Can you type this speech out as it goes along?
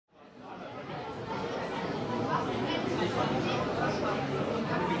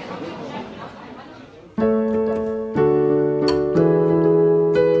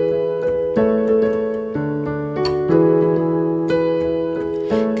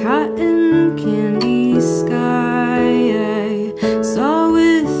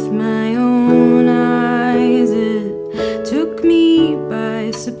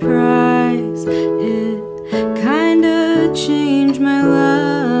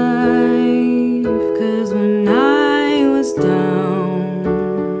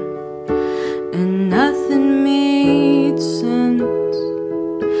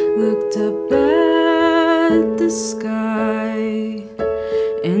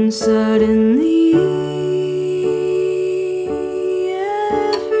and suddenly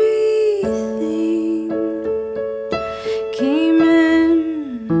everything came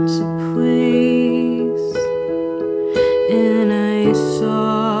into place, and I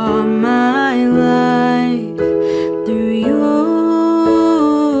saw my life through your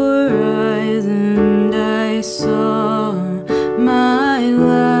eyes, and I saw my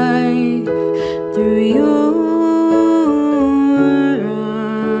life through your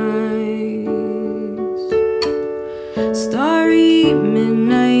starry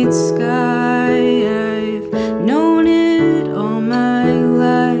midnight sky. I've known it all my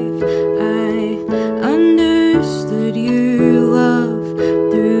life. I understood your love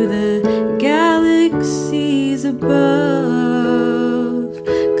through the galaxies above.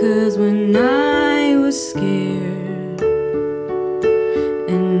 'Cause when I was scared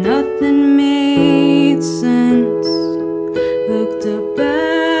and nothing made sense, looked up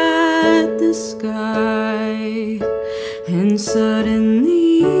at the sky, and suddenly